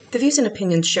The views and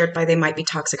opinions shared by They Might Be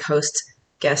Toxic hosts,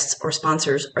 guests, or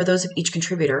sponsors are those of each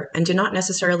contributor and do not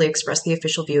necessarily express the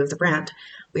official view of the brand.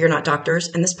 We are not doctors,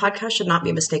 and this podcast should not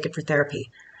be mistaken for therapy.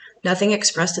 Nothing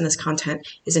expressed in this content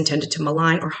is intended to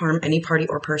malign or harm any party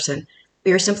or person.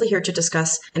 We are simply here to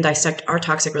discuss and dissect our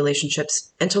toxic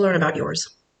relationships and to learn about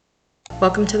yours.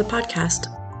 Welcome to the podcast.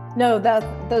 No,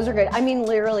 those are good. I mean,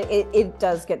 literally, it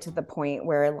does get to the point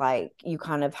where, like, you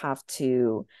kind of have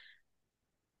to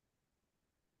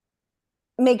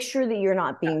make sure that you're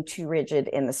not being too rigid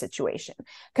in the situation.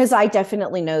 Because I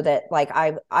definitely know that, like,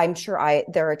 I'm sure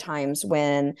there are times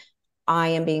when I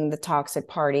am being the toxic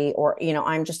party, or,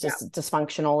 I'm just as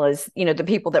dysfunctional as, the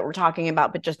people that we're talking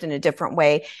about, but just in a different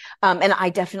way. And I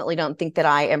definitely don't think that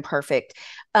I am perfect.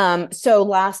 So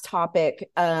last topic,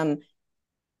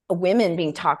 women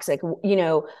being toxic,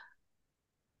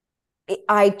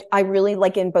 I really,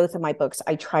 like, in both of my books,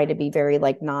 I try to be very,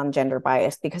 like, non-gender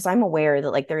biased, because I'm aware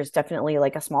that, like, there's definitely,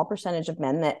 like, a small percentage of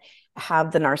men that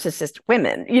have the narcissist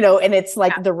women, and it's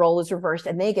like the role is reversed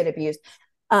and they get abused.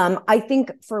 I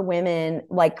think for women,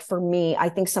 like for me, I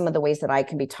think some of the ways that I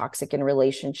can be toxic in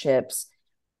relationships,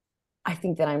 I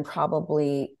think that I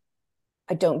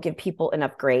don't give people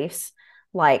enough grace.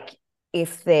 Like,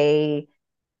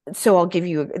 so I'll give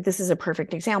you, this is a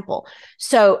perfect example.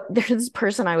 So there's this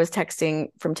person I was texting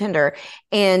from Tinder,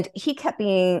 and he kept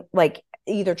being like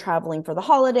either traveling for the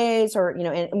holidays or,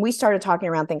 and we started talking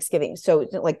around Thanksgiving. So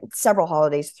like several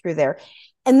holidays through there.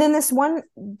 And then this one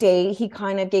day he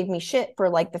kind of gave me shit for,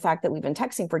 like, the fact that we've been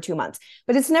texting for 2 months,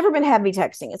 but it's never been heavy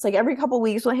texting. It's like every couple of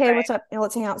weeks, well, hey, what's up?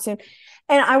 Let's hang out soon.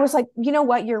 And I was like, you know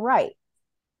what? You're right.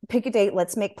 Pick a date.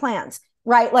 Let's make plans.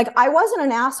 Right. Like, I wasn't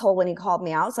an asshole when he called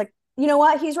me out. It's like, you know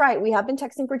what? He's right. We have been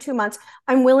texting for 2 months.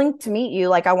 I'm willing to meet you.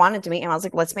 Like, I wanted to meet him. I was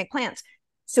like, let's make plans.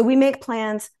 So we make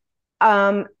plans.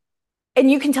 And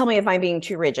you can tell me if I'm being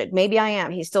too rigid. Maybe I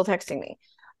am. He's still texting me.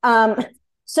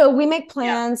 So we make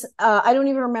plans. I don't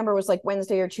even remember. It was like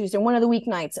Wednesday or Tuesday, one of the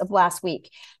weeknights of last week.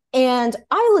 And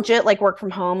I legit, like, work from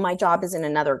home. My job is in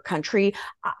another country.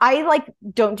 I like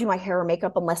don't do my hair or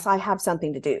makeup unless I have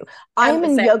something to do. I'm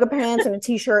in yoga pants and a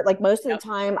t-shirt. Like, most of the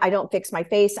time I don't fix my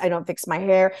face. I don't fix my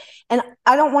hair. And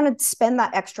I don't want to spend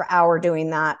that extra hour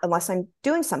doing that unless I'm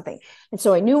doing something. And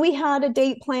so I knew we had a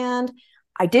date planned.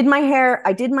 I did my hair.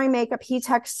 I did my makeup. He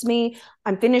texts me,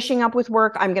 I'm finishing up with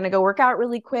work. I'm going to go work out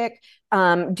really quick.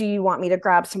 Do you want me to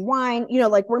grab some wine?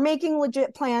 Like, we're making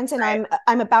legit plans, and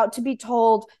I'm about to be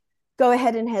told, go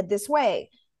ahead and head this way.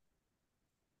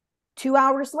 2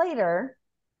 hours later,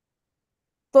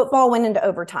 football went into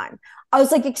overtime. I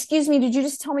was like, excuse me, did you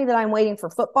just tell me that I'm waiting for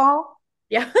football?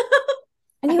 Yeah.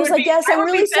 And he was like, yes, I'm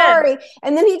really sorry.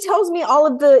 And then he tells me all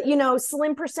of the,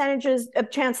 slim percentages of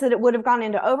chance that it would have gone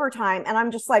into overtime. And I'm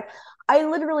just like, I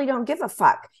literally don't give a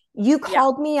fuck. You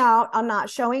called me out on not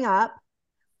showing up.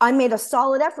 I made a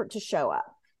solid effort to show up.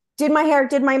 Did my hair,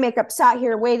 did my makeup, sat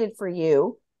here, waited for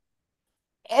you.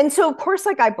 And so, of course,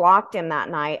 like, I blocked him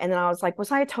that night. And then I was like,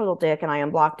 was I a total dick? And I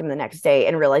unblocked him the next day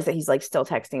and realized that he's, like, still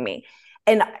texting me.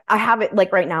 And I have it,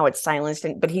 like, right now it's silenced,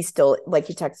 but he's still, like,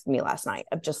 he texted me last night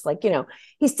of just, like,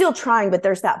 he's still trying, but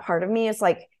there's that part of me. It's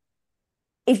like,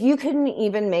 if you couldn't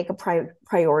even make a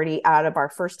priority out of our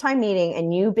first time meeting,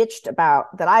 and you bitched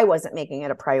about that I wasn't making it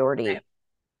a priority,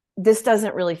 this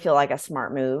doesn't really feel like a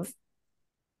smart move.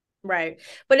 Right.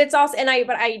 But it's also,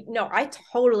 I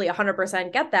totally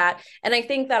 100% get that. And I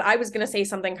think that I was going to say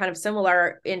something kind of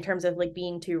similar in terms of, like,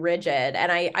 being too rigid.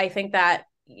 And I think that,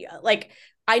 like,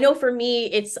 I know for me,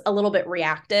 it's a little bit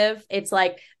reactive. It's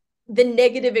like the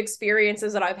negative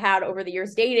experiences that I've had over the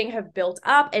years dating have built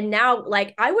up. And now,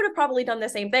 like, I would have probably done the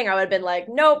same thing. I would have been like,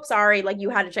 nope, sorry. Like, you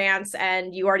had a chance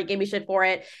and you already gave me shit for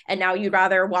it. And now you'd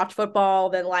rather watch football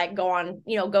than, like, go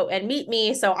and meet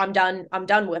me. So I'm done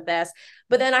with this.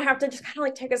 But then I have to just kind of,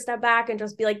 like, take a step back and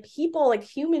just be like, people, like,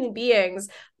 human beings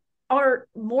are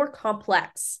more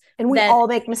complex. And we all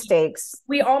make mistakes.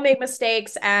 We all make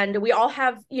mistakes, and we all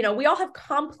have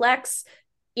complex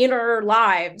inner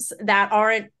lives that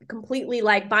aren't completely,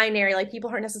 like, binary. Like,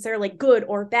 people aren't necessarily good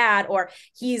or bad, or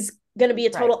he's going to be a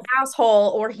total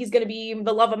asshole, or he's going to be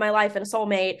the love of my life and a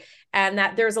soulmate, and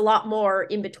that there's a lot more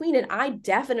in between. And I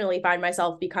definitely find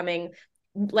myself becoming,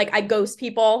 like, I ghost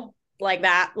people like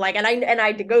that. Like,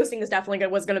 ghosting is definitely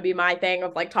was going to be my thing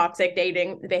of, like, toxic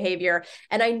dating behavior.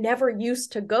 And I never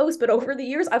used to ghost, but over the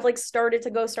years, I've, like, started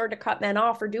to cut men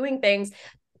off for doing things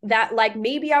that, like,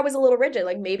 maybe I was a little rigid.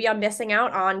 Like, maybe I'm missing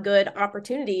out on good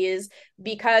opportunities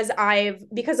because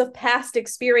of past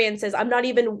experiences. I'm not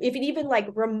even, if it even, like,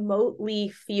 remotely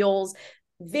feels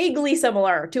vaguely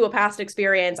similar to a past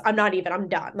experience, I'm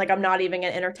done. Like, I'm not even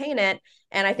going to entertain it.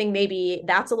 And I think maybe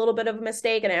that's a little bit of a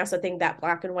mistake. And I also think that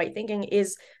black and white thinking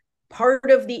is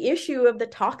part of the issue of the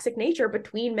toxic nature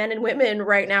between men and women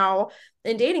right now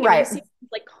in dating. Right. And you see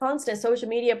like constant social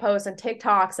media posts and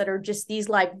TikToks that are just these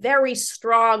like very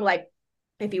strong, like,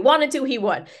 if he wanted to, he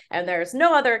would. And there's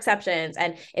no other exceptions.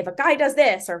 And if a guy does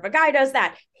this or if a guy does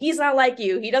that, he's not like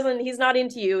you. He's not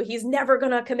into you. He's never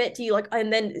going to commit to you. Like,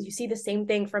 and then you see the same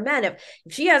thing for men. If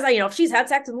she has, if she's had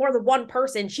sex with more than one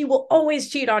person, she will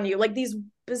always cheat on you. Like these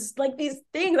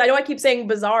things. I know I keep saying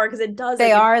bizarre because it does.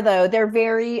 They are though. They're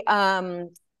very,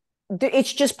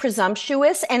 it's just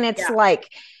presumptuous and it's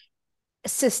like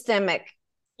systemic.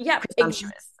 Yeah,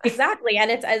 exactly. And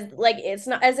it's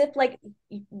not as if like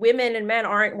women and men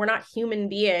we're not human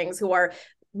beings who are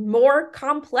more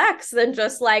complex than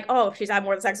just like, oh, if she's had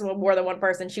more sex with more than one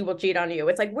person, she will cheat on you.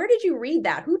 It's like, where did you read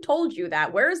that? Who told you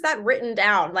that? Where is that written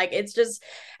down? Like, it's just,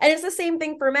 and it's the same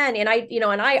thing for men. And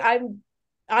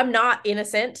I'm not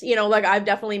innocent, like I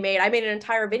made an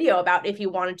entire video about if he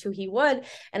wanted to, he would.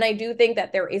 And I do think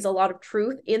that there is a lot of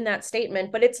truth in that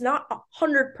statement, but it's not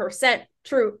 100%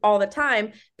 true all the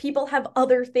time. People have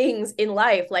other things in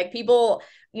life. Like people,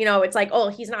 it's like, oh,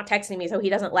 he's not texting me, so he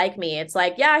doesn't like me. It's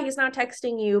like, yeah, he's not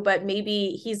texting you, but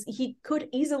maybe he could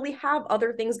easily have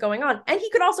other things going on. And he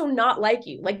could also not like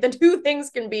you. Like the two things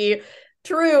can be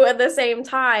true at the same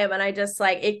time. And I just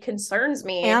like, it concerns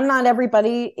me. And not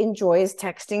everybody enjoys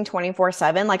texting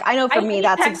 24/7. Like I know for me,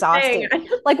 that's exhausting.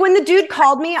 Like when the dude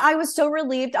called me, I was so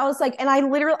relieved. I was like, and I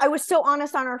was so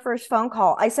honest on our first phone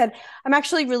call. I said, I'm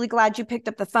actually really glad you picked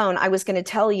up the phone. I was going to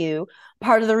tell you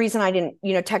part of the reason I didn't,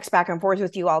 text back and forth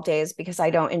with you all day is because I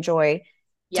don't enjoy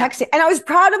texting. And I was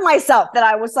proud of myself that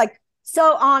I was like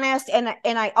so honest. And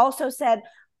I also said,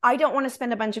 I don't want to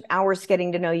spend a bunch of hours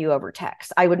getting to know you over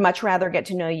text. I would much rather get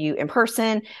to know you in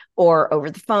person or over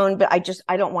the phone, but I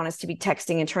don't want us to be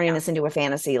texting and turning this into a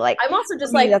fantasy. Like I'm also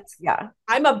just like,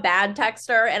 I'm a bad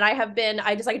texter and I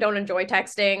don't enjoy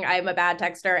texting. I'm a bad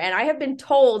texter. And I have been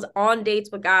told on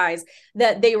dates with guys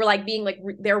that they were like being like,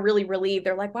 they're really relieved.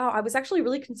 They're like, wow, I was actually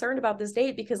really concerned about this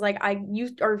date because like you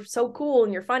are so cool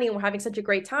and you're funny and we're having such a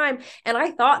great time. And I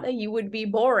thought that you would be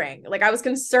boring. Like I was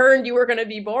concerned you were going to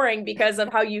be boring because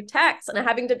of how you text, and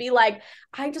having to be like,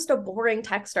 I'm just a boring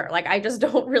texter. Like I just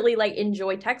don't really like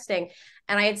enjoy texting.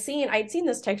 And I had seen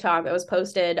this TikTok that was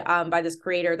posted by this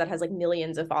creator that has like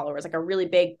millions of followers, like a really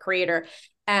big creator.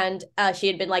 And she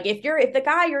had been like, if the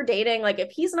guy you're dating, like if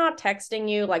he's not texting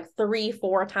you like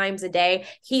 3-4 times a day,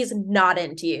 he's not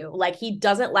into you. Like he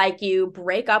doesn't like you.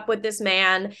 Break up with this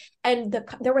man. And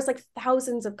there was like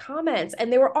thousands of comments,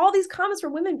 and there were all these comments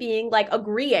from women being like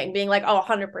agreeing, being like, oh,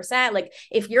 100%. Like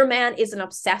if your man isn't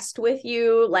obsessed with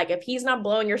you, like if he's not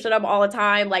blowing your shit up all the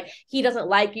time, like he doesn't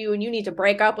like you and you need to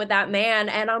break up with that man.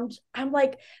 And I'm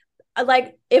like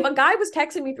if a guy was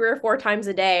texting me 3 or 4 times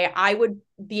a day, I would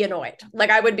be annoyed. Like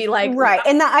I would be like, right.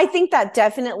 And I think that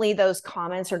definitely those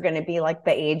comments are going to be like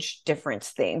the age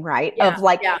difference thing, right? Yeah, of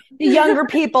like the younger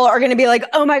people are going to be like,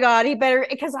 oh my God, he better,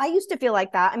 because I used to feel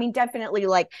like that. I mean, definitely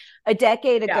like a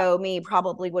decade ago, me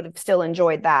probably would have still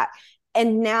enjoyed that.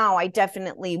 And now I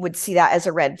definitely would see that as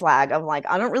a red flag of like,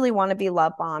 I don't really want to be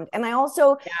love bombed. And I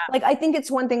also like, I think it's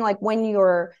one thing, like when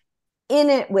you're in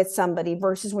it with somebody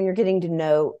versus when you're getting to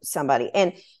know somebody.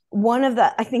 And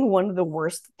I think one of the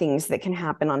worst things that can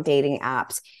happen on dating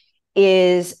apps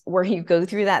is where you go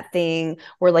through that thing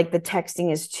where like the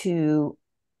texting is too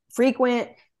frequent,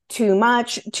 too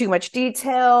much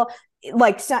detail.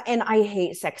 Like, and I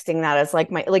hate sexting that as like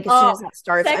as soon as that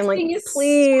starts, I'm like,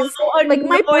 please, so like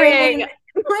my brain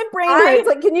is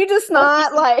like, can you just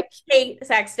not like hate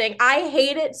sexting? I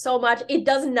hate it so much. It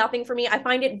does nothing for me. I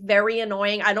find it very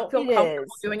annoying. I don't feel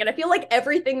comfortable doing it. I feel like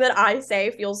everything that I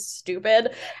say feels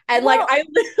stupid. And like I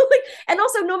literally, and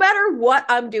also no matter what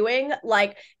I'm doing,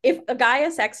 like if a guy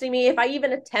is texting me, if I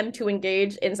even attempt to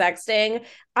engage in sexting,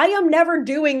 I am never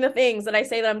doing the things that I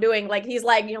say that I'm doing. Like he's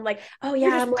like, I'm like, oh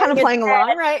yeah, I'm kind of playing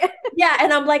along, right? Yeah.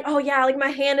 And I'm like, oh yeah, like my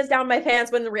hand is down my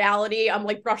pants, when in reality I'm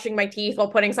like brushing my teeth while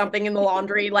putting something in the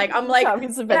laundry. Like I'm like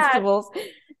some vegetables.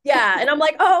 Yeah. And I'm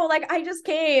like, oh, like I just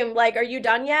came. Like, are you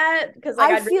done yet? Because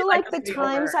like, I feel like the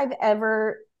times I've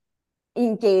ever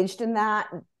engaged in that,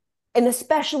 and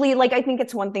especially like I think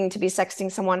it's one thing to be sexting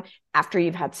someone after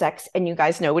you've had sex and you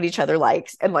guys know what each other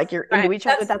likes and like you're into each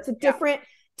other. That's a different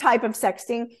type of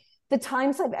sexting. The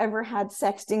times I've ever had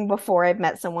sexting before I've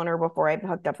met someone or before I've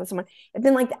hooked up with someone have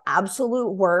been like the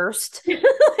absolute worst.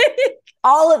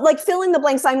 All like fill in the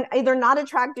blanks. I'm either not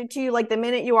attracted to you, like the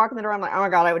minute you walk in the door, I'm like, oh my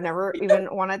God, I would never even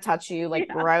want to touch you, like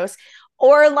gross.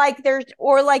 Or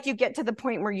like you get to the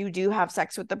point where you do have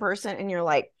sex with the person and you're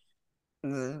like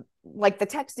the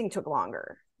texting took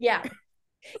longer. Yeah.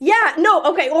 Yeah, no,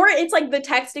 okay. Or it's like the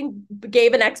texting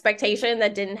gave an expectation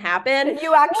that didn't happen.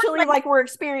 You actually like were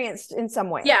experienced in some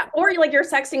way. Yeah. Or like you're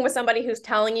sexting with somebody who's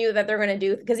telling you that they're going to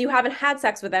do, because you haven't had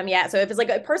sex with them yet. So if it's like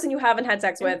a person you haven't had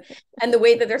sex with and the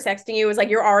way that they're sexting you is like,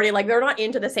 you're already like, they're not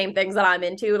into the same things that I'm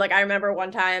into. Like I remember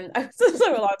one time, this was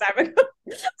a long time ago,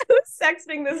 I was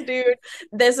sexting this dude.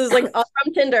 This is like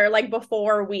from Tinder, like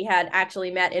before we had actually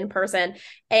met in person.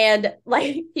 And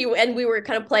like we were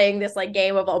kind of playing this like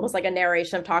game of almost like a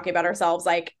narration of talking about ourselves,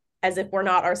 like as if we're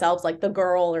not ourselves, like the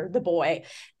girl or the boy.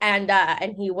 And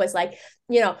he was like,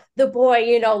 the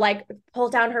boy, like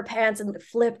pulled down her pants and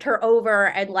flipped her over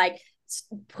and like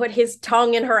put his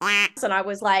tongue in her ass. And I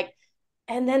was like,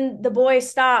 and then the boy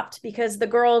stopped because the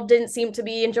girl didn't seem to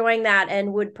be enjoying that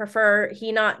and would prefer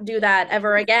he not do that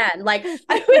ever again. Like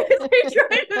I was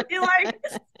trying to be like,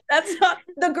 that's not,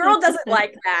 the girl doesn't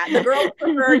like that. The girl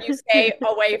prefer you stay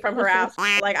away from her ass.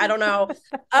 Like, I don't know.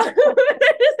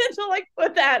 To like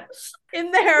put that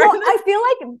in there. Well, I feel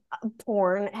like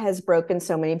porn has broken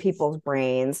so many people's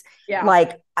brains. Yeah.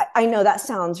 Like, I know that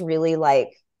sounds really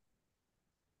like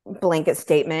blanket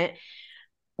statement.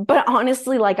 But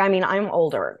honestly, like, I mean, I'm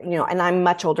older, and I'm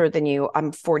much older than you.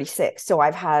 I'm 46. So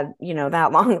I've had,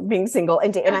 that long being single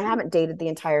and I haven't dated the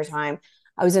entire time.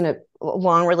 I was in a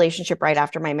long relationship right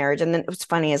after my marriage. And then it was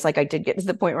funny is like, I did get to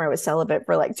the point where I was celibate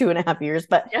for like 2.5 years,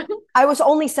 but I was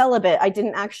only celibate. I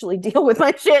didn't actually deal with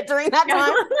my shit during that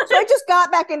time. So I just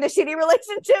got back into shitty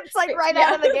relationships, like right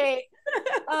out of the gate.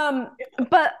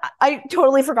 But I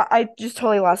totally forgot. I just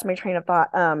totally lost my train of thought.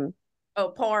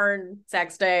 Porn,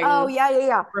 sexting. Oh,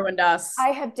 yeah. Ruined us. I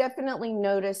have definitely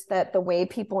noticed that the way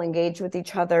people engage with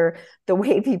each other, the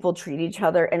way people treat each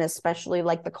other, and especially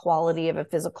like the quality of a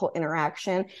physical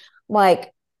interaction, like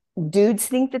dudes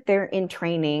think that they're in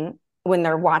training when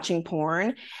they're watching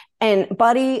porn. And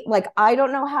buddy, like, I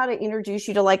don't know how to introduce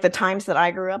you to like the times that I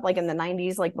grew up, like in the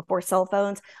 90s, like before cell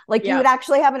phones, like you would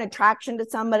actually have an attraction to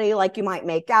somebody, like you might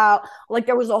make out. Like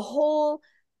there was a whole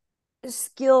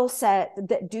skill set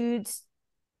that dudes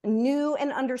knew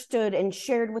and understood and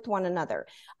shared with one another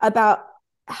about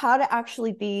how to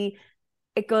actually be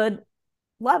a good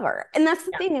lover. And that's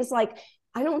the thing is like,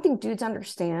 I don't think dudes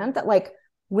understand that like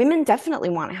women definitely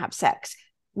want to have sex.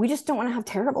 We just don't want to have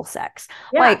terrible sex.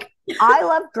 Like I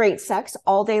love great sex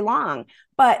all day long,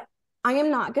 but I am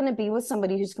not going to be with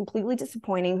somebody who's completely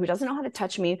disappointing, who doesn't know how to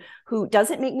touch me, who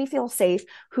doesn't make me feel safe,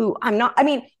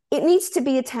 it needs to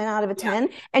be a 10 out of a 10.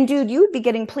 And dude, you would be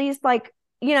getting pleased. Like,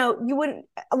 you wouldn't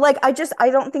like, I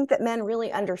don't think that men really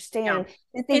understand.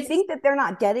 If they think that they're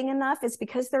not getting enough, it's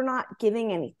because they're not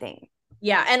giving anything.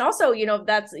 Yeah. And also,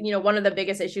 that's, one of the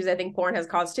biggest issues I think porn has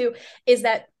caused too, is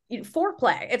that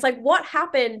foreplay. It's like, what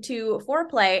happened to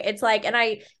foreplay? It's like,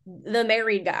 the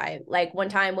married guy, like one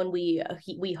time when we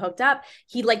hooked up,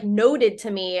 he like noted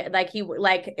to me, like he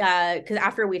like, cause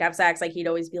after we'd have sex, like he'd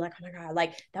always be like, oh my God,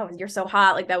 like you're so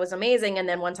hot. Like that was amazing. And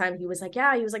then one time he was like,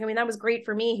 I mean, that was great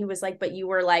for me. He was like, but you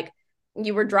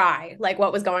were dry. Like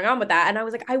what was going on with that? And I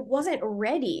was like, I wasn't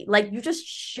ready. Like you just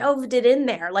shoved it in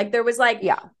there. Like there was like,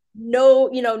 no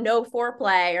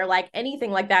foreplay or like anything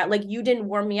like that. Like you didn't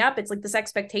warm me up. It's like this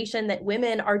expectation that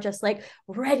women are just like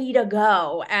ready to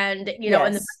go. And,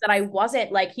 and the fact that I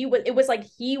wasn't, like it was like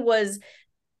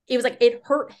it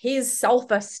hurt his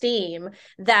self-esteem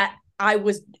that I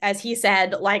was, as he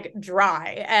said, like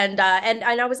dry. And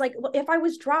I was like, well, if I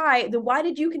was dry, then why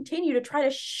did you continue to try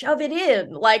to shove it in?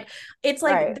 Like, it's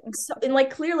like, and like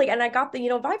clearly, and I got the,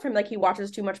 vibe from him, like he watches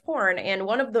too much porn. And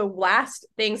one of the last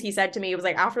things he said to me was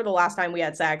like, after the last time we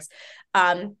had sex,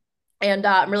 and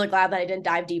I'm really glad that I didn't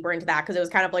dive deeper into that because it was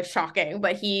kind of like shocking.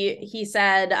 But he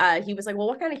said, he was like, well,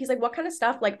 what kind of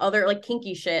stuff, like other like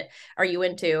kinky shit are you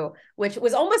into? Which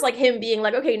was almost like him being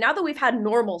like, okay, now that we've had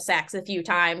normal sex a few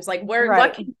times, like where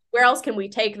else can we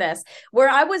take this? Where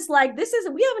I was like, we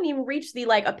haven't even reached the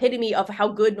like epitome of how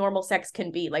good normal sex can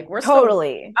be. Like we're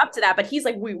totally up to that. But he's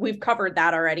like, we've covered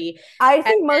that already. I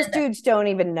think most dudes don't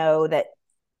even know that.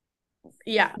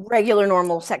 Yeah, regular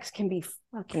normal sex can be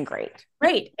fucking great.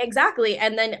 Exactly.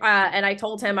 And then and I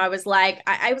told him, I was like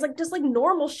just like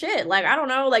normal shit, like I don't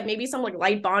know, like maybe some like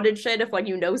light bondage shit if like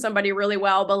somebody really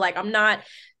well, but like I'm not,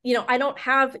 I don't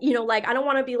have, like I don't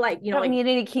want to be like, don't like need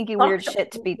any kinky weird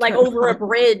shit to be like over a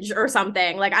bridge or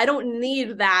something. Like I don't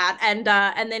need that. And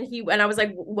then I was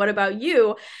like, what about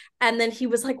you? And then he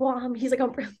was like, well, he's like,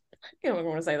 I'm really, I don't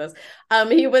want to say this.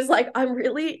 He was like, I'm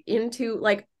really into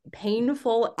like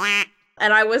painful.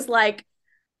 And I was like,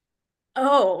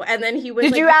 oh, and then he was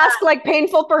Did like, you yeah. ask like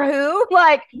painful for who?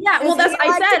 Like, Yeah, well, does that's he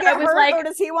I like said. to get I was hurt, like, or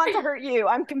does he want to hurt you?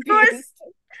 I'm I confused. was,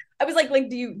 I was like,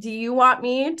 do you want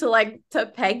me to like to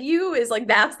peg you? Is like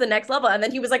that's the next level. And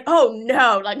then he was like, oh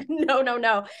no, like no, no,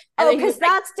 no. And Oh, then he was because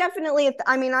like, that's definitely,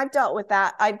 I mean, I've dealt with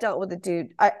that. I've dealt with a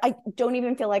dude. I don't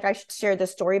even feel like I should share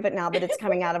this story, but now that it's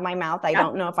coming out of my mouth, I yeah,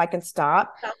 don't know if I can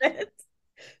stop. stop it.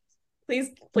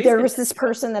 Please There was continue. this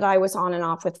person that I was on and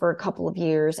off with for a couple of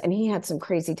years, and he had some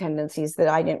crazy tendencies that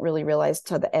I didn't really realize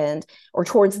to the end or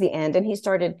towards the end. And he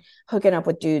started hooking up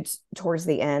with dudes towards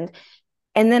the end.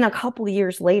 And then a couple of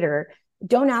years later,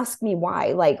 don't ask me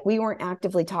why. Like we weren't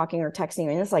actively talking or texting. I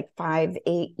mean, it's like 5,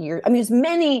 8 years. I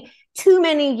mean, too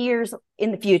many years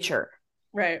in the future.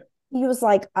 Right. He was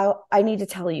like, I need to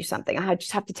tell you something. I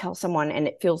just have to tell someone. And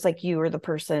it feels like you are the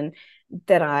person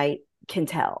that I can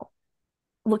tell.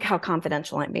 Look how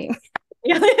confidential I'm being.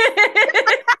 Yeah.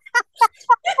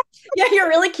 Yeah, you're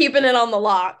really keeping it on the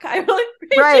lock. I really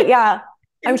Right. Yeah.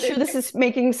 I'm sure this is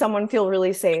making someone feel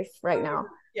really safe right now.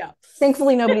 Yeah.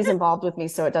 Thankfully, nobody's involved with me,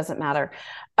 so it doesn't matter.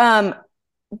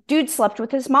 Dude slept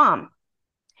with his mom.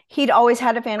 He'd always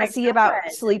had a fantasy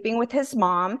about sleeping with his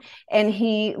mom, and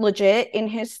he legit in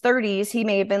his 30s, he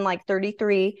may have been like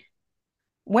 33,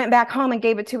 went back home and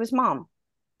gave it to his mom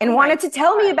and wanted to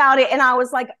tell me about it. And I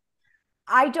was like,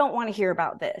 I don't want to hear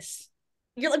about this.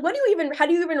 You're like, how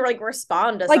do you even like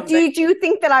respond to like something? did you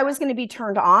think that I was going to be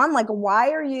turned on? Like,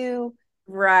 why are you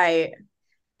right?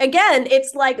 Again,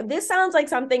 it's like this sounds like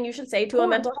something you should say to a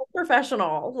mental health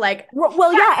professional. Like,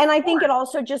 well, yeah, and I think it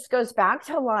also just goes back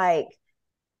to like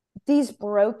these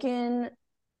broken,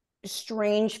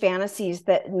 strange fantasies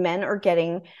that men are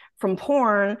getting from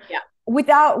porn. Yeah.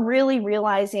 Without really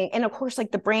realizing, and of course,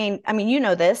 like the brain, I mean, you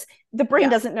know this, the brain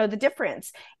doesn't know the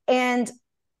difference. And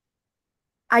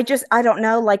I don't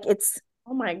know, like it's,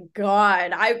 oh my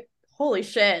God, holy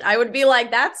shit. I would be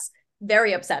like, that's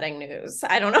very upsetting news.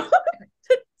 I don't know.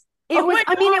 It was,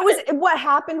 what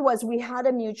happened was we had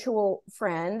a mutual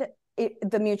friend.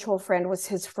 The mutual friend was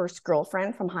his first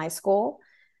girlfriend from high school.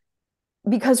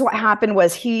 Because what happened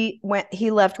was he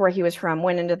left where he was from,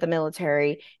 went into the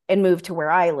military and moved to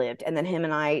where I lived. And then him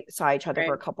and I saw each other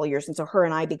for a couple of years. And so her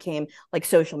and I became like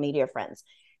social media friends.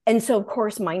 And so, of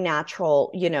course, my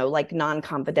natural, like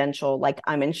non-confidential, like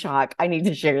I'm in shock. I need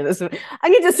to share this. I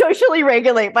need to socially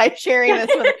regulate by sharing this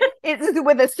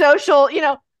with a social,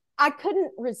 I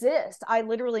couldn't resist. I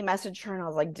literally messaged her and I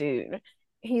was like, dude,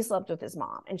 he slept with his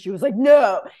mom. And she was like,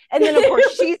 no. And then of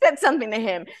course she said something to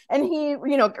him and he,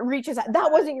 reaches out.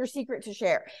 That wasn't your secret to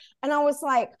share. And I was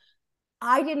like,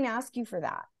 I didn't ask you for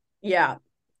that. Yeah.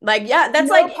 Like, yeah, that's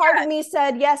no like part of me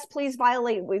said, yes, please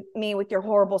violate me with your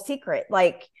horrible secret.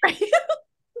 Like,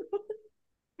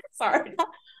 sorry.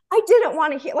 I didn't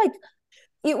want to hear, like,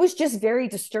 it was just very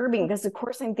disturbing because of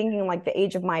course I'm thinking like the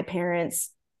age of my parents.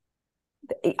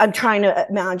 I'm trying to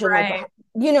imagine like,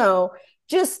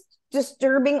 just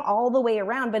disturbing all the way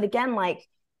around. But again, like,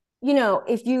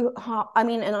 if you, I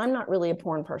mean, and I'm not really a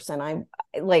porn person. I'm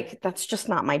like, that's just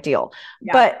not my deal.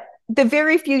 Yeah. But the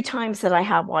very few times that I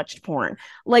have watched porn,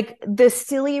 like the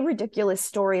silly, ridiculous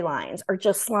storylines are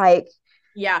just like,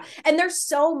 yeah. And there's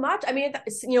so much. I mean,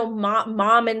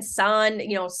 mom and son,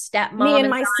 stepmom. Me and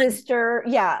my sister.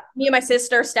 Yeah. Me and my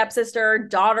sister, stepsister,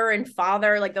 daughter and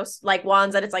father, like those like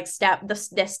ones that it's like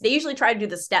they usually try to do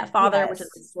the stepfather, which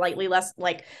is slightly less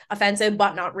like offensive,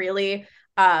 but not really.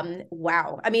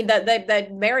 Wow. I mean, the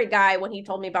married guy, when he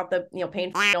told me about the,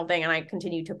 painful thing, and I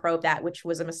continued to probe that, which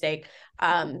was a mistake.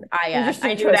 I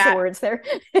knew that. Words there.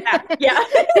 Yeah. Yeah.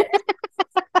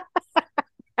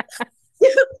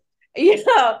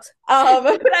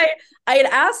 But I had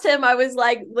asked him, I was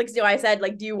like, I said,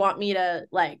 like, do you want me to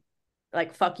like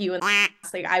fuck you? And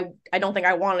like, I don't think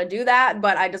I want to do that,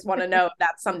 but I just want to know if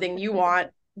that's something you want,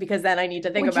 because then I need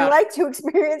to think about. Would you like to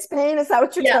experience pain? Is that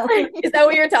what you're telling me? Is that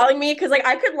what you're telling me? Because like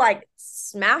I could like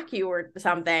smack you or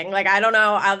something. Like, I don't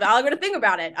know. I'll go to think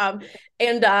about it.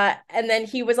 And then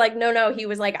he was like, no. He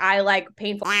was like, I like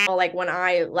painful, like when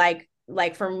I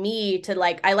like for me to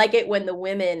like, I like it when the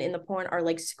women in the porn are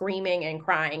like screaming and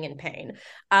crying in pain.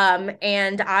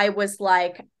 And I was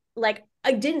like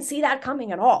I didn't see that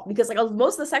coming at all, because like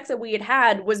most of the sex that we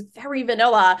had was very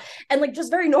vanilla and like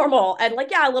just very normal and like,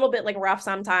 yeah, a little bit like rough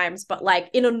sometimes, but like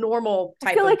in a normal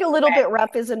type. I feel like a little bit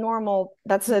rough is that's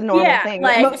a normal thing.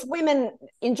 Like most women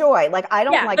enjoy. Like I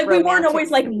don't like we weren't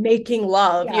always like making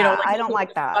love, like, I don't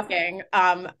like that. Fucking.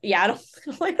 Yeah, I don't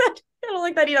like that. I don't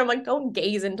like that either. I'm like, don't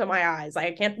gaze into my eyes. Like,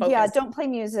 I can't focus. Yeah, don't play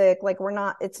music. Like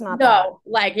it's not no, that.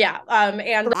 like, yeah.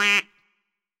 And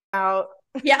out.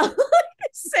 Yeah.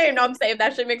 Same. No, I'm saying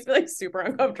that shit makes me like super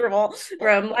uncomfortable.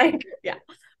 Where I'm like, yeah.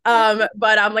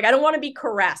 But I'm like, I don't want to be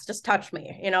caressed, just touch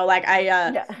me, like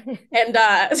Yeah. and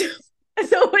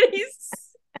so when he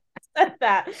said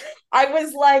that, I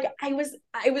was like, I was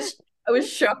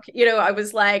shook, I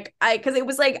was like, because it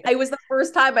was like, it was the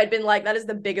first time I'd been like, that is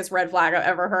the biggest red flag I've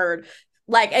ever heard.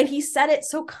 Like, and he said it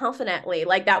so confidently,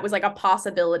 like that was like a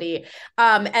possibility.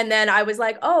 And then I was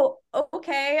like, oh,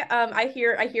 okay. I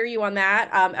hear you on that.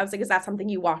 I was like, is that something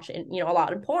you watch in, a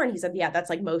lot in porn? He said, yeah, that's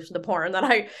like most of the porn that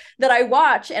I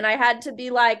watch. And I had to be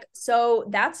like, so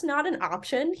that's not an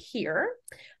option here.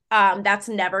 That's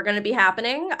never going to be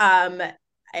happening.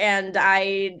 And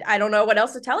I don't know what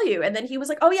else to tell you. And then he was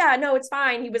like, oh yeah, no, it's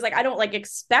fine. He was like, I don't like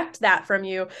expect that from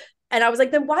you. And I was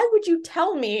like, then why would you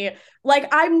tell me?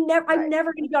 Like, I'm never going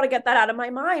to be able to get that out of my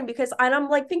mind, because I'm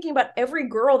like thinking about every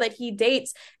girl that he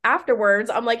dates afterwards.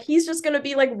 I'm like, he's just going to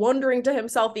be like wondering to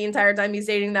himself the entire time he's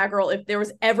dating that girl if there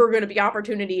was ever going to be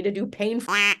opportunity to do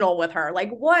painful with her.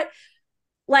 Like, what?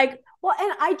 Like, well,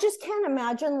 and I just can't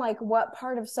imagine like what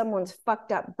part of someone's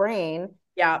fucked up brain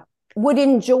yeah, would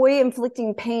enjoy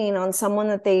inflicting pain on someone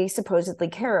that they supposedly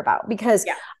care about. Because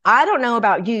I don't know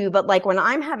about you, but like when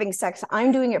I'm having sex,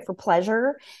 I'm doing it for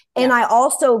pleasure. And I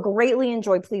also greatly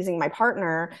enjoy pleasing my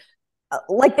partner.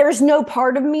 Like there's no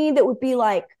part of me that would be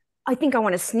like, I think I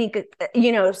want to sneak,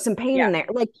 some pain in there.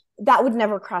 Like that would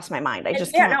never cross my mind. I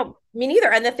just can't. No, me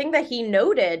neither. And the thing that he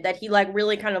noted that he like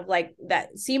really kind of like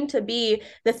that seemed to be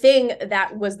the thing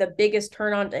that was the biggest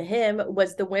turn on to him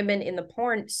was the women in the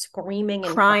porn screaming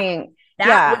and crying.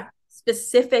 That was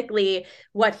specifically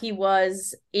what he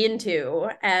was into.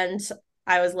 And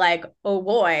I was like, oh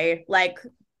boy, like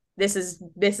this is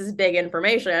big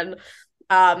information.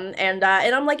 And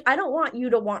I'm like, I don't want you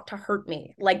to want to hurt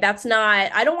me. Like, that's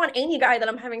not, I don't want any guy that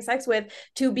I'm having sex with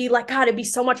to be like, God, it'd be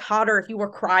so much hotter if you were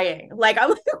crying. Like, I'm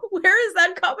like, where is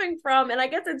that coming from? And I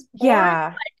guess it's boring.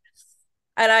 Like,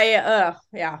 and I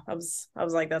was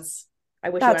like, I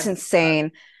wish that's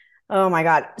insane. Oh my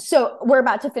God. So we're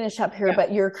about to finish up here,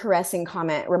 but your caressing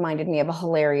comment reminded me of a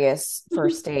hilarious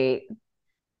first date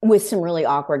with some really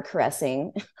awkward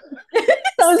caressing.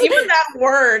 Even that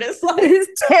word is like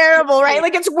it's terrible, right?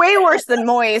 Like it's way worse than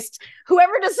moist.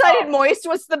 Whoever decided moist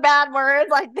was the bad word,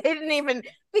 like they didn't even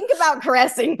think about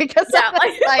caressing because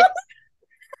like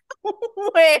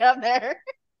way up there.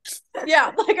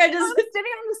 Yeah, like I was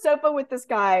sitting on the sofa with this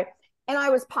guy, and I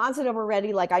was positive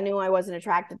already. Like I knew I wasn't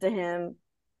attracted to him.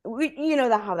 You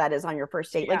know how that is on your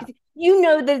first date. Like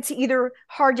that it's either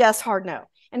hard yes, hard no.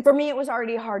 And for me, it was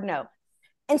already a hard no.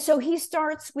 And so he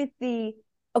starts with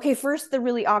first the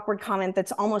really awkward comment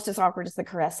that's almost as awkward as the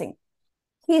caressing.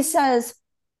 He says,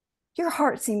 your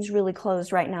heart seems really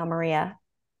closed right now, Maria.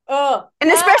 Oh,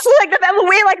 and especially like the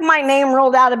way like my name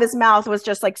rolled out of his mouth was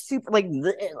just like super like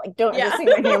don't ever say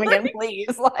my name again,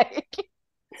 please. Like,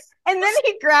 and then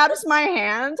he grabs my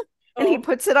hand and he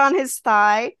puts it on his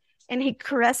thigh and he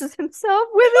caresses himself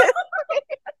with it.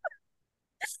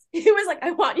 He was like,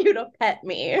 I want you to pet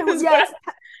me. Yes.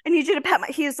 I need you to pet my,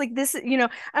 he's like, this,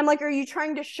 I'm like, are you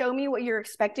trying to show me what you're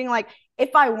expecting? Like,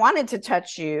 if I wanted to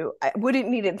touch you, I wouldn't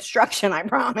need instruction, I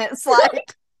promise.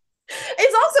 Like,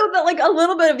 it's also the like a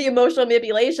little bit of the emotional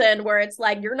manipulation where it's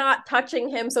like you're not touching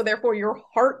him, so therefore your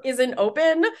heart isn't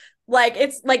open. Like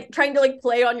it's like trying to like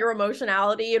play on your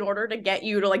emotionality in order to get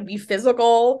you to like be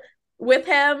physical with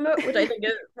him, which I think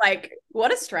is like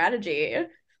what a strategy.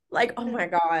 Like, oh my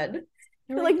God.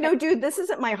 You're like, no, dude, this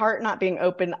isn't my heart not being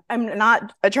open. I'm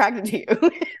not attracted to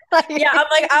you. Like, yeah,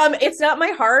 I'm like, it's not my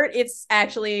heart. It's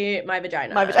actually my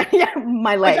vagina. My vagina, yeah,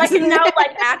 my legs. Which I can now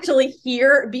like actually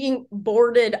hear being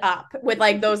boarded up with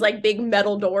like those like big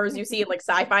metal doors you see in like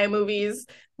sci-fi movies.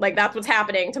 Like that's what's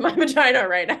happening to my vagina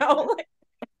right now.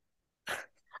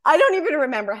 I don't even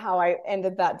remember how I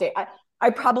ended that day.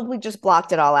 I probably just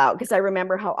blocked it all out because I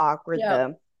remember how awkward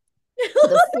the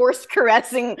forced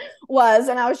caressing was,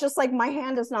 and I was just like, my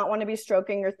hand does not want to be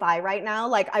stroking your thigh right now.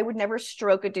 Like I would never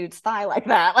stroke a dude's thigh like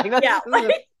that. Like that's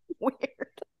weird.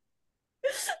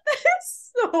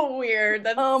 That's so weird.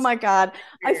 Oh my God.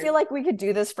 Weird. I feel like we could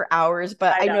do this for hours,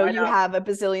 but I know you have a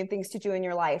bazillion things to do in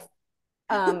your life.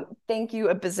 Thank you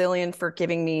a bazillion for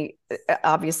giving me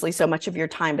obviously so much of your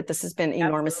time, but this has been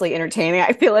enormously entertaining.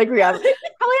 I feel like we have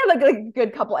probably have a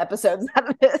good couple episodes out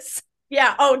of this.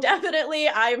 Yeah. Oh, definitely.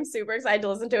 I'm super excited to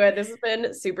listen to it. This has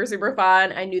been super, super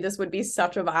fun. I knew this would be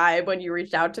such a vibe when you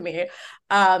reached out to me.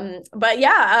 But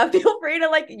yeah, feel free to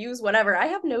like use whatever. I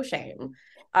have no shame.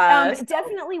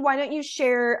 Definitely. Why don't you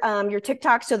share your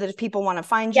TikTok so that if people want to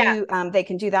find you, they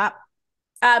can do that.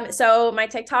 So my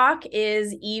TikTok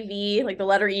is EV, like the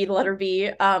letter E, the letter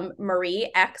V, Marie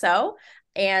XO.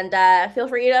 And feel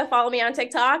free to follow me on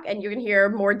TikTok, and you can hear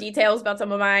more details about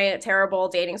some of my terrible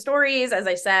dating stories. As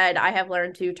I said, I have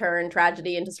learned to turn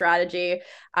tragedy into strategy.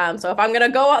 So if I'm going to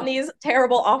go on these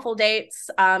terrible, awful dates,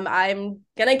 I'm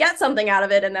going to get something out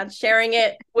of it, and that's sharing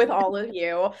it with all of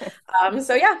you.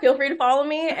 So yeah, feel free to follow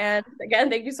me. And again,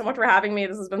 thank you so much for having me.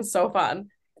 This has been so fun.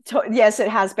 Yes, it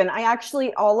has been. I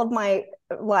actually, all of my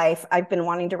life, I've been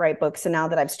wanting to write books. And now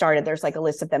that I've started, there's like a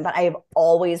list of them, but I have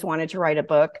always wanted to write a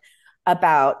book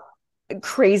about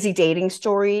crazy dating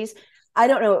stories. I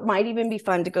don't know. It might even be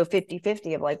fun to go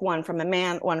 50-50 of like one from a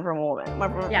man, one from a woman.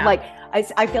 Like,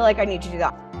 I feel like I need to do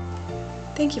that.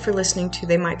 Thank you for listening to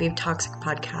They Might Be Toxic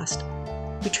podcast.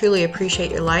 We truly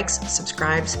appreciate your likes,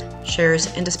 subscribes,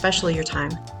 shares, and especially your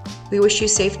time. We wish you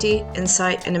safety,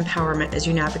 insight, and empowerment as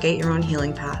you navigate your own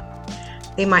healing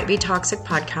path. They Might Be Toxic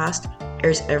podcast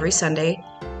airs every Sunday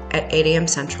at 8 a.m.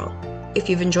 Central. If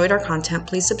you've enjoyed our content,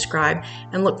 please subscribe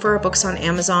and look for our books on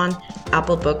Amazon,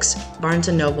 Apple Books, Barnes &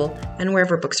 Noble, and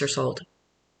wherever books are sold.